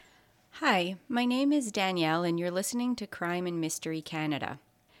Hi, my name is Danielle, and you're listening to Crime and Mystery Canada.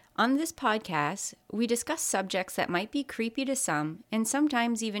 On this podcast, we discuss subjects that might be creepy to some and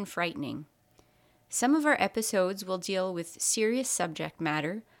sometimes even frightening. Some of our episodes will deal with serious subject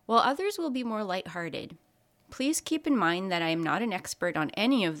matter, while others will be more lighthearted. Please keep in mind that I am not an expert on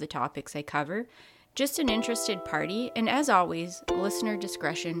any of the topics I cover, just an interested party, and as always, listener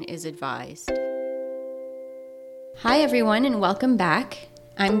discretion is advised. Hi everyone, and welcome back.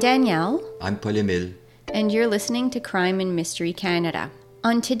 I'm Danielle. I'm Paul-Emile. And you're listening to Crime and Mystery Canada.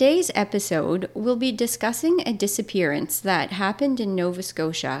 On today's episode, we'll be discussing a disappearance that happened in Nova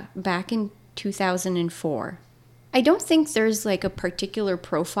Scotia back in 2004. I don't think there's like a particular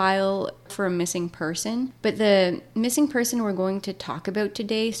profile for a missing person, but the missing person we're going to talk about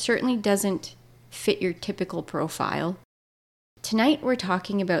today certainly doesn't fit your typical profile. Tonight we're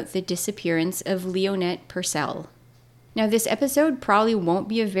talking about the disappearance of Leonette Purcell. Now, this episode probably won't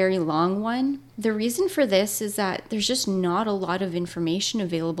be a very long one. The reason for this is that there's just not a lot of information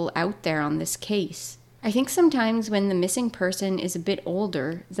available out there on this case. I think sometimes when the missing person is a bit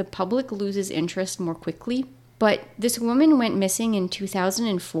older, the public loses interest more quickly. But this woman went missing in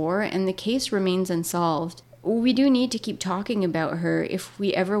 2004 and the case remains unsolved. We do need to keep talking about her if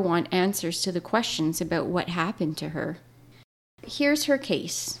we ever want answers to the questions about what happened to her. Here's her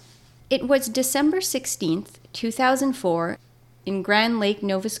case. It was December 16th, 2004, in Grand Lake,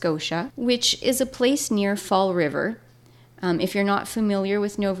 Nova Scotia, which is a place near Fall River. If you're not familiar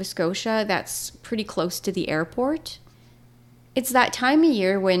with Nova Scotia, that's pretty close to the airport. It's that time of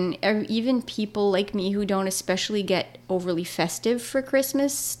year when even people like me who don't especially get overly festive for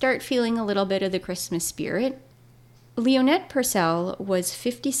Christmas start feeling a little bit of the Christmas spirit. Leonette Purcell was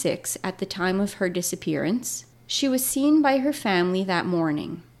 56 at the time of her disappearance. She was seen by her family that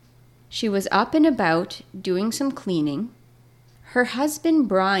morning. She was up and about doing some cleaning. Her husband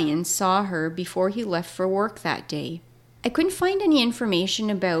Brian saw her before he left for work that day. I couldn't find any information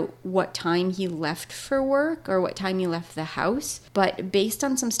about what time he left for work or what time he left the house, but based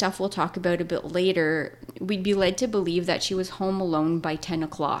on some stuff we'll talk about a bit later, we'd be led to believe that she was home alone by 10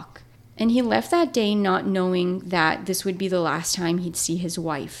 o'clock. And he left that day not knowing that this would be the last time he'd see his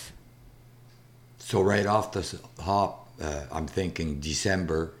wife. So right off the hop, I'm thinking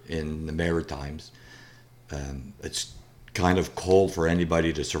December in the Maritimes. It's kind of cold for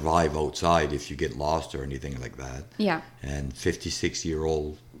anybody to survive outside if you get lost or anything like that. Yeah. And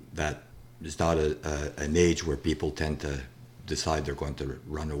 56-year-old, that is not an age where people tend to decide they're going to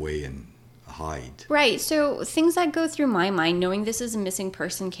run away and hide. Right. So things that go through my mind, knowing this is a missing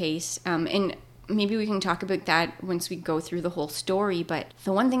person case, and maybe we can talk about that once we go through the whole story. But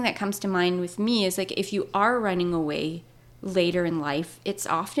the one thing that comes to mind with me is like if you are running away later in life, it's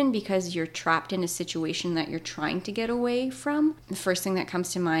often because you're trapped in a situation that you're trying to get away from. The first thing that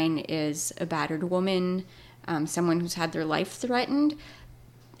comes to mind is a battered woman, someone who's had their life threatened.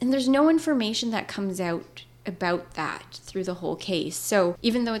 And there's no information that comes out about that through the whole case. So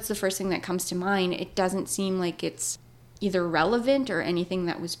even though it's the first thing that comes to mind, it doesn't seem like it's either relevant or anything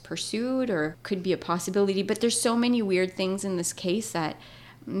that was pursued or could be a possibility. But there's so many weird things in this case that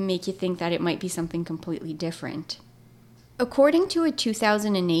make you think that it might be something completely different. According to a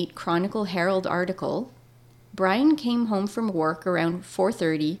 2008 Chronicle Herald article, Brian came home from work around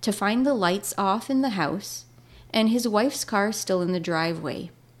 4:30 to find the lights off in the house and his wife's car still in the driveway.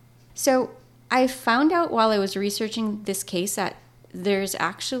 So I found out while I was researching this case that there's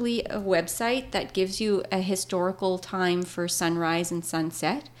actually a website that gives you a historical time for sunrise and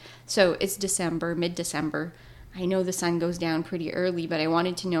sunset. So it's December, mid-December. I know the sun goes down pretty early, but I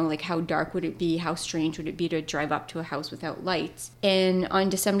wanted to know like how dark would it be, how strange would it be to drive up to a house without lights. And on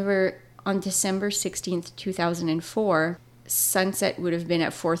December 16th, 2004, sunset would have been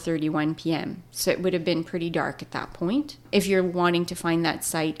at 4:31 p.m. So it would have been pretty dark at that point. If you're wanting to find that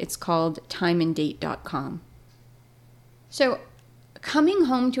site, it's called timeanddate.com. So coming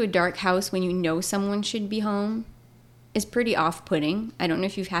home to a dark house when you know someone should be home is pretty off-putting. I don't know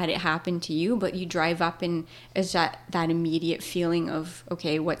if you've had it happen to you, but you drive up and is that immediate feeling of,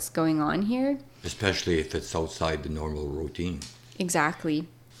 okay, what's going on here? Especially if it's outside the normal routine. Exactly.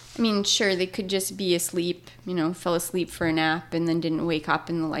 I mean, sure, they could just be asleep, fell asleep for a nap and then didn't wake up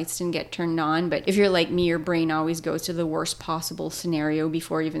and the lights didn't get turned on. But if you're like me, your brain always goes to the worst possible scenario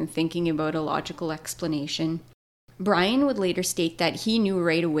before even thinking about a logical explanation. Brian would later state that he knew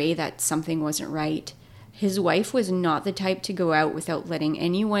right away that something wasn't right. His wife was not the type to go out without letting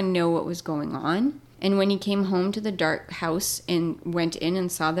anyone know what was going on. And when he came home to the dark house and went in and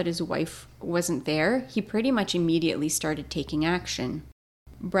saw that his wife wasn't there, he pretty much immediately started taking action.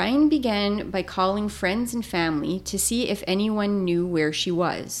 Brian began by calling friends and family to see if anyone knew where she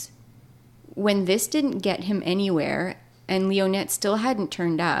was. when this didn't get him anywhere and Leonette still hadn't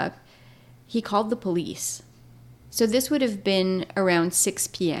turned up, he called the police. So this would have been around 6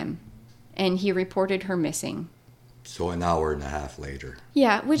 p.m. and he reported her missing. So an hour and a half later.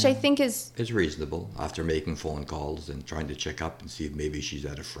 Yeah, which I think is... It's reasonable after making phone calls and trying to check up and see if maybe she's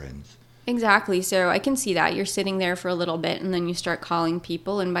at a friend's. Exactly. So I can see that. You're sitting there for a little bit and then you start calling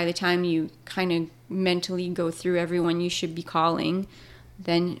people. And by the time you kind of mentally go through everyone you should be calling,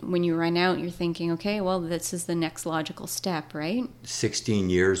 then when you run out, you're thinking, okay, well, this is the next logical step, right? 16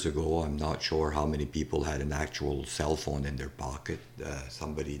 years ago, I'm not sure how many people had an actual cell phone in their pocket.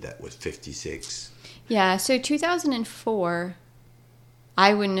 Somebody that was 56. Yeah. So 2004,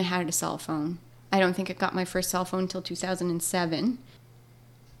 I wouldn't have had a cell phone. I don't think I got my first cell phone until 2007.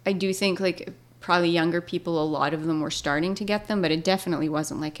 I do think, like, probably younger people, a lot of them were starting to get them, but it definitely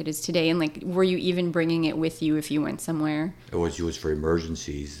wasn't like it is today. And, like, were you even bringing it with you if you went somewhere? It was used for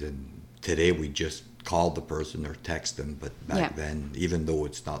emergencies, and today we just call the person or text them. But back then, even though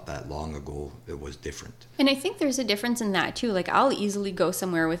it's not that long ago, it was different. And I think there's a difference in that, too. Like, I'll easily go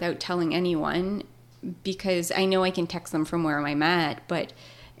somewhere without telling anyone because I know I can text them from where I'm at, but...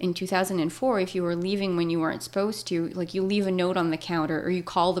 In 2004, if you were leaving when you weren't supposed to, like, you leave a note on the counter or you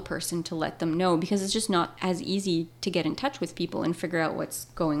call the person to let them know because it's just not as easy to get in touch with people and figure out what's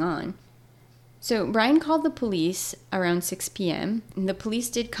going on. So Brian called the police around 6 p.m. and the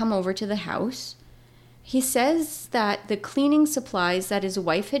police did come over to the house. He says that the cleaning supplies that his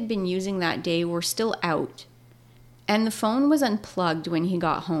wife had been using that day were still out and the phone was unplugged when he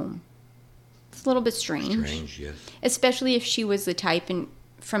got home. It's a little bit strange. Strange, yes. Especially if she was the type, and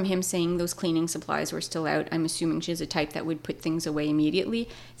from him saying those cleaning supplies were still out, I'm assuming she's a type that would put things away immediately.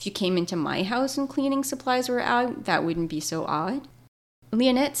 If you came into my house and cleaning supplies were out, that wouldn't be so odd.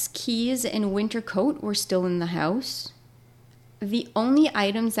 Leonette's keys and winter coat were still in the house. The only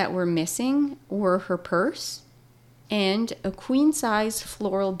items that were missing were her purse and a queen-size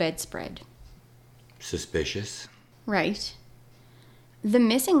floral bedspread. Suspicious. Right. The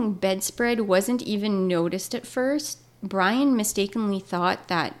missing bedspread wasn't even noticed at first. Brian mistakenly thought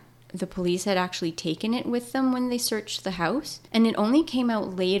that the police had actually taken it with them when they searched the house. And it only came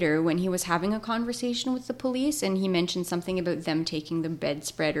out later when he was having a conversation with the police and he mentioned something about them taking the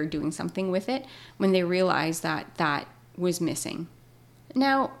bedspread or doing something with it when they realized that that was missing.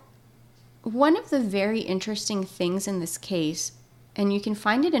 Now, one of the very interesting things in this case, and you can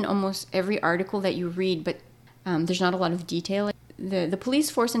find it in almost every article that you read, but there's not a lot of detail. The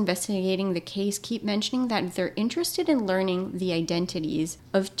police force investigating the case keep mentioning that they're interested in learning the identities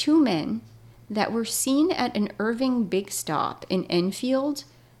of two men that were seen at an Irving Big Stop in Enfield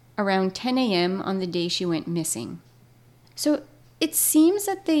around 10 a.m. on the day she went missing. So it seems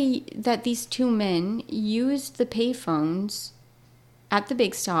that these two men used the payphones at the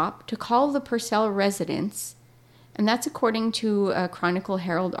Big Stop to call the Purcell residence, and that's according to a Chronicle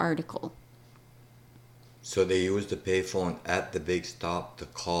Herald article. So they used the payphone at the Big Stop to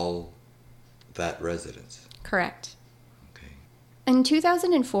call that residence? Correct. Okay. In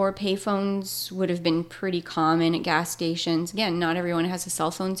 2004, payphones would have been pretty common at gas stations. Again, not everyone has a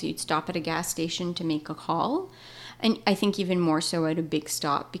cell phone, so you'd stop at a gas station to make a call. And I think even more so at a Big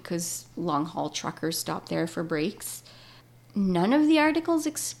Stop because long-haul truckers stop there for breaks. None of the articles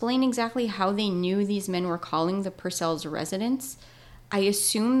explain exactly how they knew these men were calling the Purcell's residence. I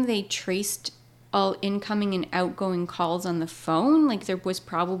assume they traced all incoming and outgoing calls on the phone. Like there was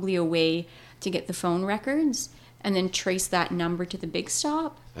probably a way to get the phone records and then trace that number to the Big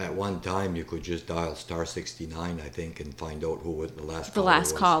Stop. At one time, you could just dial star 69, I think, and find out who was the last caller. The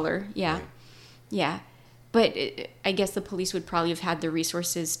last caller, yeah. Right. Yeah. But I guess the police would probably have had the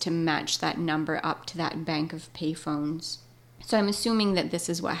resources to match that number up to that bank of payphones. So I'm assuming that this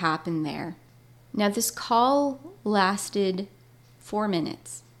is what happened there. Now, this call lasted 4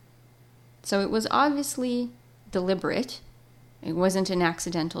 minutes. So it was obviously deliberate. It wasn't an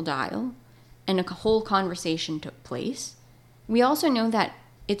accidental dial. And a whole conversation took place. We also know that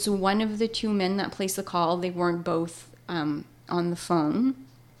it's one of the two men that placed the call. They weren't both on the phone.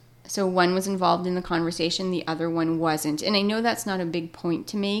 So one was involved in the conversation, the other one wasn't. And I know that's not a big point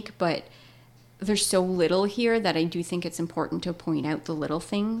to make, but there's so little here that I do think it's important to point out the little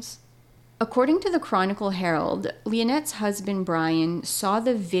things. According to the Chronicle Herald, Leonette's husband, Brian, saw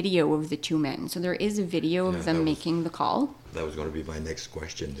the video of the two men. So there is a video of them making the call. That was going to be my next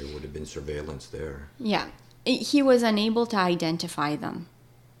question. There would have been surveillance there. Yeah. He was unable to identify them.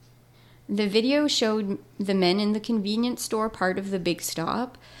 The video showed the men in the convenience store part of the Big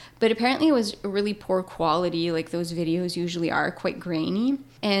Stop, but apparently it was really poor quality, like those videos usually are, quite grainy.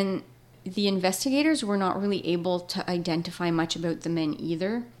 And the investigators were not really able to identify much about the men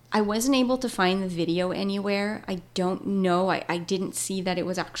either. I wasn't able to find the video anywhere. I don't know. I didn't see that it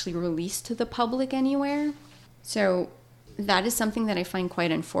was actually released to the public anywhere. So that is something that I find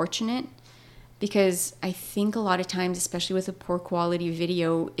quite unfortunate, because I think a lot of times, especially with a poor quality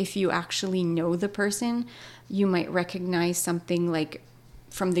video, if you actually know the person, you might recognize something like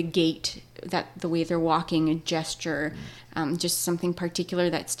from the gait, that the way they're walking, a gesture, just something particular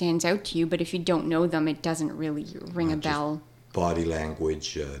that stands out to you. But if you don't know them, it doesn't really ring a bell. Body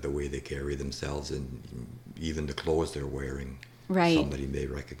language, the way they carry themselves, and even the clothes they're wearing. Right. Somebody may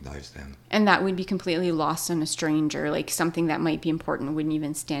recognize them. And that would be completely lost on a stranger. Like something that might be important wouldn't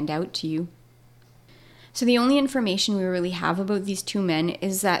even stand out to you. So the only information we really have about these two men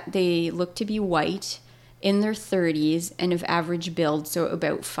is that they look to be white, in their 30s, and of average build, so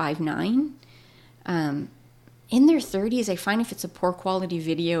about 5'9". In their 30s, I find if it's a poor quality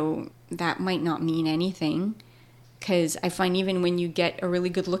video, that might not mean anything. Because I find even when you get a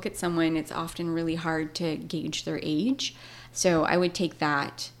really good look at someone, it's often really hard to gauge their age. So I would take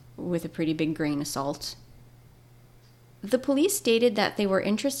that with a pretty big grain of salt. The police stated that they were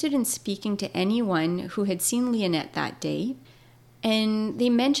interested in speaking to anyone who had seen Leonette that day, and they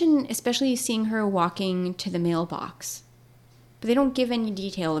mentioned especially seeing her walking to the mailbox. But they don't give any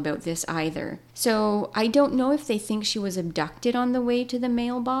detail about this either. So I don't know if they think she was abducted on the way to the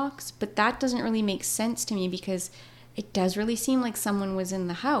mailbox, but that doesn't really make sense to me, because it does really seem like someone was in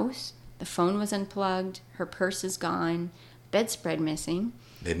the house. The phone was unplugged, her purse is gone, bedspread missing.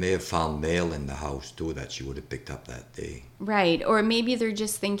 They may have found mail in the house too that she would have picked up that day. Right. Or maybe they're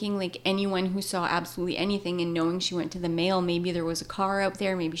just thinking like anyone who saw absolutely anything, and knowing she went to the mail, maybe there was a car out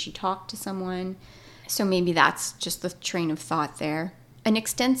there, maybe she talked to someone. So maybe that's just the train of thought there. An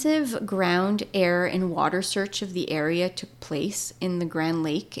extensive ground, air, and water search of the area took place in the Grand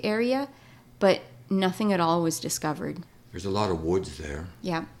Lake area, but nothing at all was discovered. There's a lot of woods there.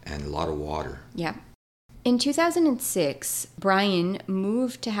 Yeah. And a lot of water. Yeah. In 2006, Brian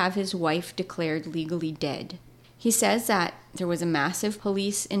moved to have his wife declared legally dead. He says that there was a massive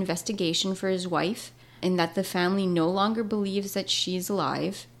police investigation for his wife, and that the family no longer believes that she's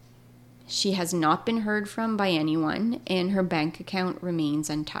alive. She has not been heard from by anyone, and her bank account remains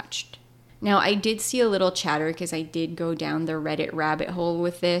untouched. Now, I did see a little chatter, because I did go down the Reddit rabbit hole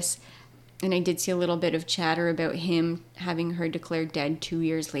with this, and I did see a little bit of chatter about him having her declared dead 2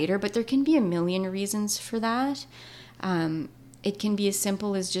 years later, but there can be a million reasons for that. It can be as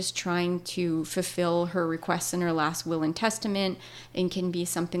simple as just trying to fulfill her requests in her last will and testament. It can be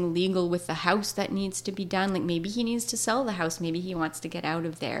something legal with the house that needs to be done. Like maybe he needs to sell the house. Maybe he wants to get out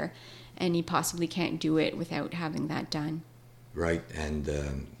of there, and he possibly can't do it without having that done. Right, and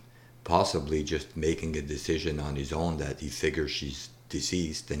possibly just making a decision on his own that he figures she's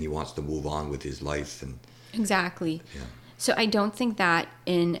deceased and he wants to move on with his life. And exactly. Yeah. So I don't think that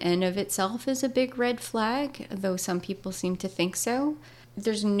in and of itself is a big red flag, though some people seem to think so.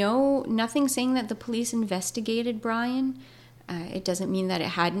 There's nothing saying that the police investigated Brian. It doesn't mean that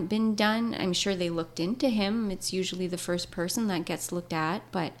it hadn't been done. I'm sure they looked into him. It's usually the first person that gets looked at,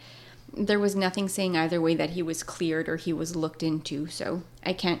 but there was nothing saying either way that he was cleared or he was looked into. So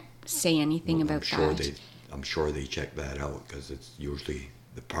I can't say anything about that. I'm sure they check that out, because it's usually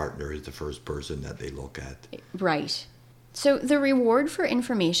the partner is the first person that they look at. Right. So the reward for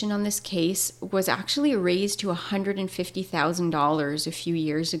information on this case was actually raised to $150,000 a few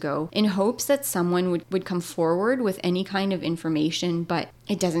years ago, in hopes that someone would come forward with any kind of information, but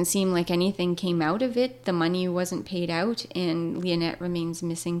it doesn't seem like anything came out of it. The money wasn't paid out, and Leonette remains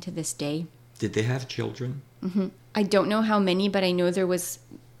missing to this day. Did they have children? Mm-hmm. I don't know how many, but I know there was,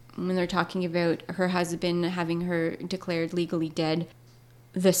 when they're talking about her husband having her declared legally dead,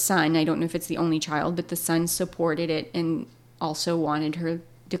 the son, I don't know if it's the only child, but the son supported it and also wanted her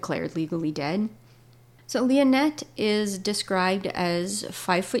declared legally dead. So Leonette is described as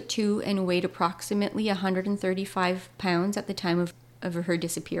 5'2" and weighed approximately 135 pounds at the time of her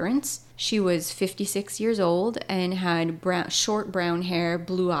disappearance. She was 56 years old and had short brown hair,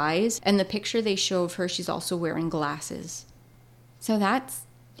 blue eyes, and the picture they show of her, she's also wearing glasses. So that's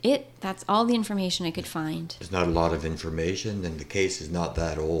it. That's all the information I could find. There's not a lot of information, and the case is not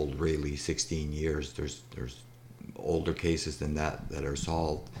that old, really, 16 years. There's older cases than that are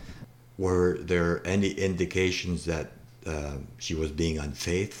solved. Were there any indications that she was being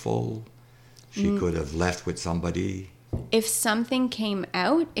unfaithful? She could have left with somebody? If something came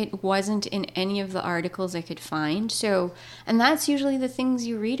out, it wasn't in any of the articles I could find. So, and that's usually the things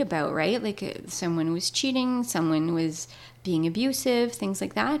you read about, right? Like someone was cheating, someone was being abusive, things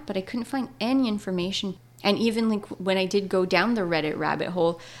like that. But I couldn't find any information. And even like when I did go down the Reddit rabbit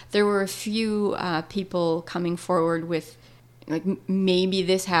hole, there were a few people coming forward with like maybe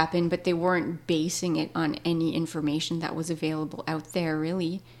this happened, but they weren't basing it on any information that was available out there,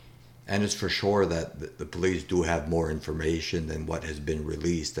 really. And it's for sure that the police do have more information than what has been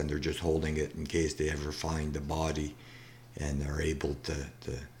released, and they're just holding it in case they ever find the body and are able to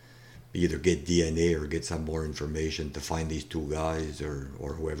either get DNA or get some more information to find these two guys or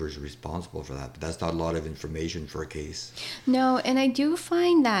whoever's responsible for that. But that's not a lot of information for a case. No, and I do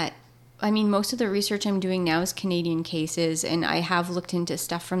find that, I mean, most of the research I'm doing now is Canadian cases, and I have looked into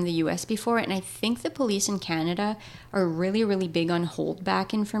stuff from the US before, and I think the police in Canada are really, really big on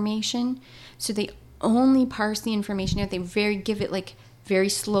holdback information. So they only parse the information out. They give it like very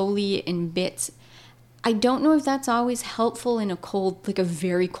slowly in bits. I don't know if that's always helpful in a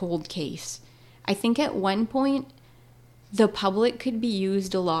very cold case. I think at one point, the public could be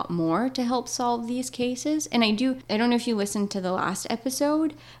used a lot more to help solve these cases. And I don't know if you listened to the last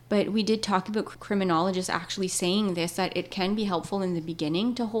episode, but we did talk about criminologists actually saying this, that it can be helpful in the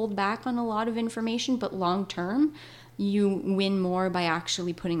beginning to hold back on a lot of information, but long term, you win more by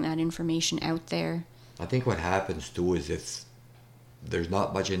actually putting that information out there. I think what happens too is if there's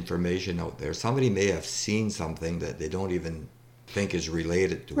not much information out there, somebody may have seen something that they don't even think is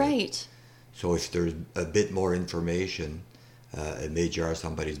related to it. Right. So if there's a bit more information, it may jar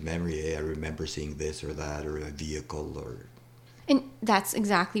somebody's memory. Hey, I remember seeing this or that, or a vehicle, or... And that's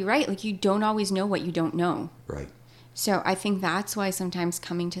exactly right. Like, you don't always know what you don't know. Right. So I think that's why sometimes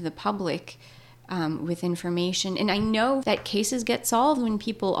coming to the public with information, and I know that cases get solved when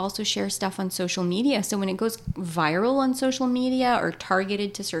people also share stuff on social media. So when it goes viral on social media or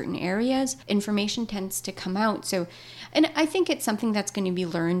targeted to certain areas, information tends to come out. So, and I think it's something that's going to be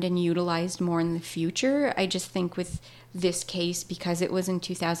learned and utilized more in the future. I just think with this case, because it was in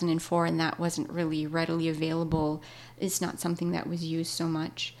 2004 and that wasn't really readily available, it's not something that was used so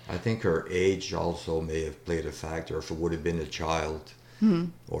much. I think her age also may have played a factor. If it would have been a child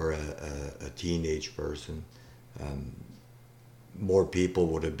or a teenage person, more people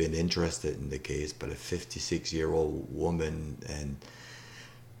would have been interested in the case. But a 56-year-old woman, and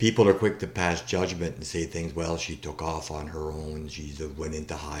people are quick to pass judgment and say things, well, she took off on her own, she went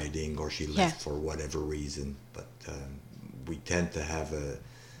into hiding, or she left for whatever reason. But we tend to have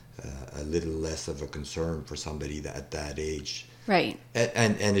a little less of a concern for somebody at that age. Right.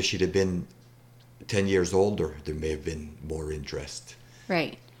 And if she'd have been 10 years older, there may have been more interest.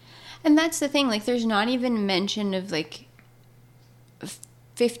 Right. And that's the thing, like, there's not even mention of, like,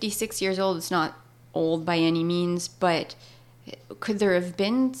 56 years old. It's not old by any means, but could there have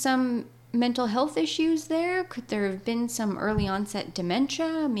been some mental health issues there? Could there have been some early onset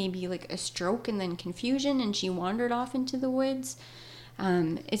dementia, maybe like a stroke and then confusion, and she wandered off into the woods?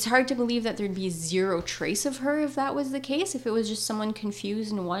 It's hard to believe that there'd be zero trace of her if that was the case, if it was just someone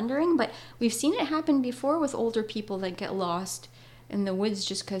confused and wandering. But we've seen it happen before with older people that get lost in the woods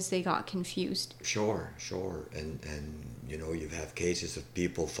just because they got confused. Sure. And you know, you have cases of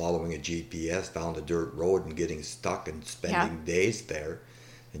people following a GPS down the dirt road and getting stuck and spending days there.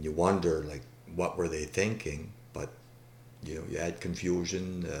 And you wonder, like, what were they thinking? But, you know, you had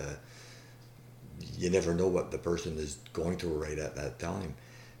confusion. You never know what the person is going through right at that time.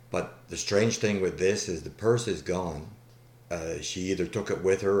 But the strange thing with this is the purse is gone. She either took it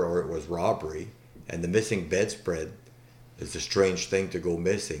with her or it was robbery. And the missing bedspread is a strange thing to go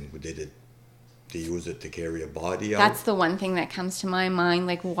missing. Did they use it to carry a body out? That's the one thing that comes to my mind.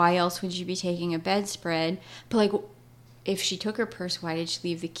 Like, why else would you be taking a bedspread? But, like, if she took her purse, why did she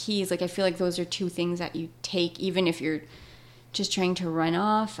leave the keys? Like, I feel like those are two things that you take, even if you're just trying to run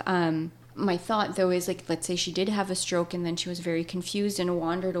off. My thought, though, is, like, let's say she did have a stroke and then she was very confused and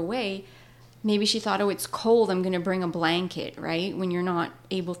wandered away. Maybe she thought, oh, it's cold, I'm going to bring a blanket, right? When you're not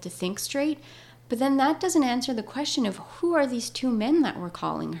able to think straight. But then that doesn't answer the question of who are these two men that were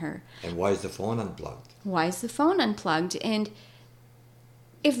calling her? And why is the phone unplugged? Why is the phone unplugged? And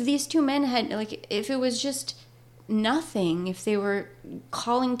if these two men had, like, if it was just nothing, if they were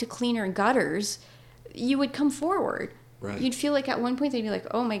calling to clean her gutters, you would come forward. Right. You'd feel like at one point they'd be like,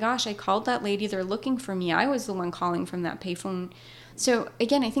 oh my gosh, I called that lady, they're looking for me. I was the one calling from that payphone. So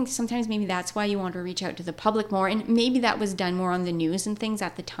again, I think sometimes maybe that's why you want to reach out to the public more. And maybe that was done more on the news and things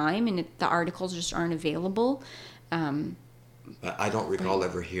at the time, and the articles just aren't available. I don't recall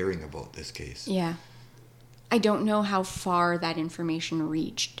ever hearing about this case. Yeah. I don't know how far that information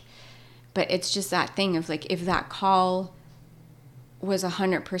reached. But it's just that thing of, like, if that call was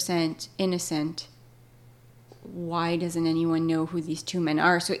 100% innocent, why doesn't anyone know who these two men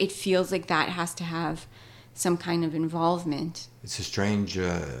are? So it feels like that has to have some kind of involvement. It's a strange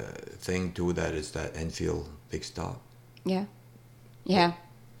thing, too, that is that Enfield big stop. Yeah. Yeah.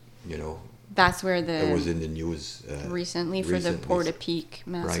 You know, That's where It was in the news recently for the Portapique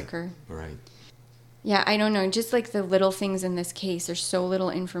massacre. Right. Yeah, I don't know. Just like the little things in this case, there's so little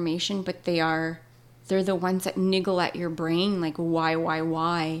information, but they're the ones that niggle at your brain, like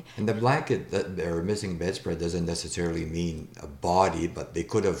why? And the blanket or missing bedspread doesn't necessarily mean a body, but they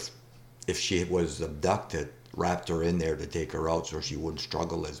could have, if she was abducted, wrapped her in there to take her out so she wouldn't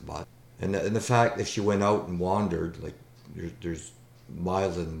struggle as much. And the fact if she went out and wandered, like there's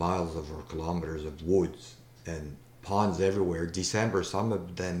miles and miles or kilometers of woods and ponds everywhere. December, some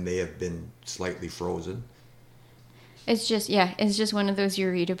of them may have been slightly frozen. It's just one of those you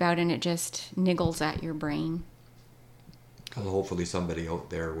read about and it just niggles at your brain. Well, hopefully somebody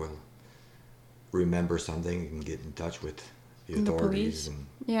out there will remember something and get in touch with the authorities.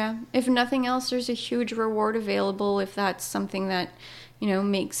 Yeah. If nothing else, there's a huge reward available if that's something that,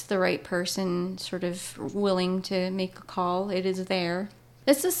 makes the right person sort of willing to make a call. It is there.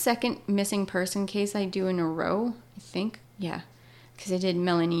 It's the second missing person case I do in a row, I think. Yeah. Because I did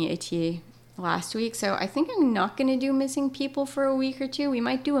Melanie Etier last week. So I think I'm not going to do missing people for a week or two. We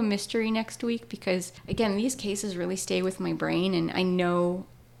might do a mystery next week because, again, these cases really stay with my brain. And I know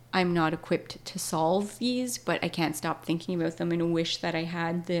I'm not equipped to solve these, but I can't stop thinking about them and wish that I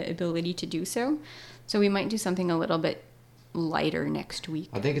had the ability to do so. So we might do something a little bit lighter next week.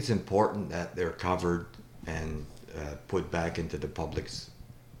 I think it's important that they're covered and put back into the public's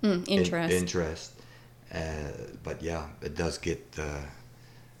interest. But yeah, it does get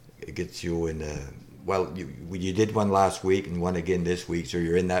it gets you in you did one last week and one again this week, so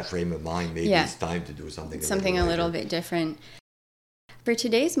you're in that frame of mind. Maybe it's time to do something a little bit different. For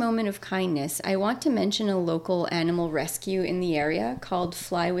today's moment of kindness, I want to mention a local animal rescue in the area called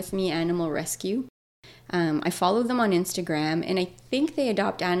Fly With Me Animal Rescue. I follow them on Instagram, and I think they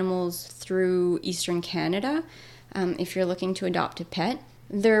adopt animals through Eastern Canada. If you're looking to adopt a pet,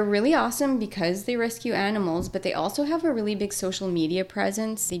 they're really awesome because they rescue animals, but they also have a really big social media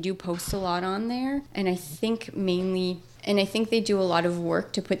presence. They do post a lot on there, and I think they do a lot of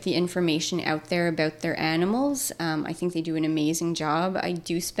work to put the information out there about their animals. I think they do an amazing job. I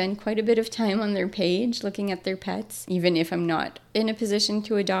do spend quite a bit of time on their page looking at their pets, even if I'm not in a position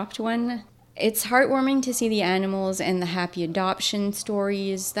to adopt one. It's heartwarming to see the animals and the happy adoption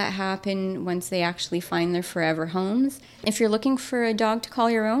stories that happen once they actually find their forever homes. If you're looking for a dog to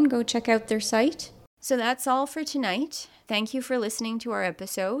call your own, go check out their site. So that's all for tonight. Thank you for listening to our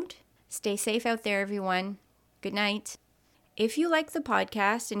episode. Stay safe out there, everyone. Good night. If you like the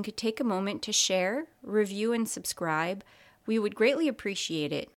podcast and could take a moment to share, review, and subscribe, we would greatly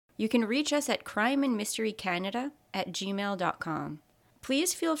appreciate it. You can reach us at crimeandmysterycanada@gmail.com.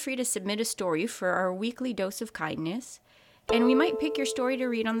 Please feel free to submit a story for our weekly dose of kindness, and we might pick your story to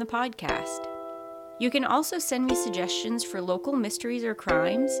read on the podcast. You can also send me suggestions for local mysteries or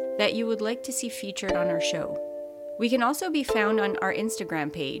crimes that you would like to see featured on our show. We can also be found on our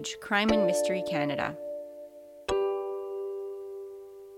Instagram page, Crime and Mystery Canada.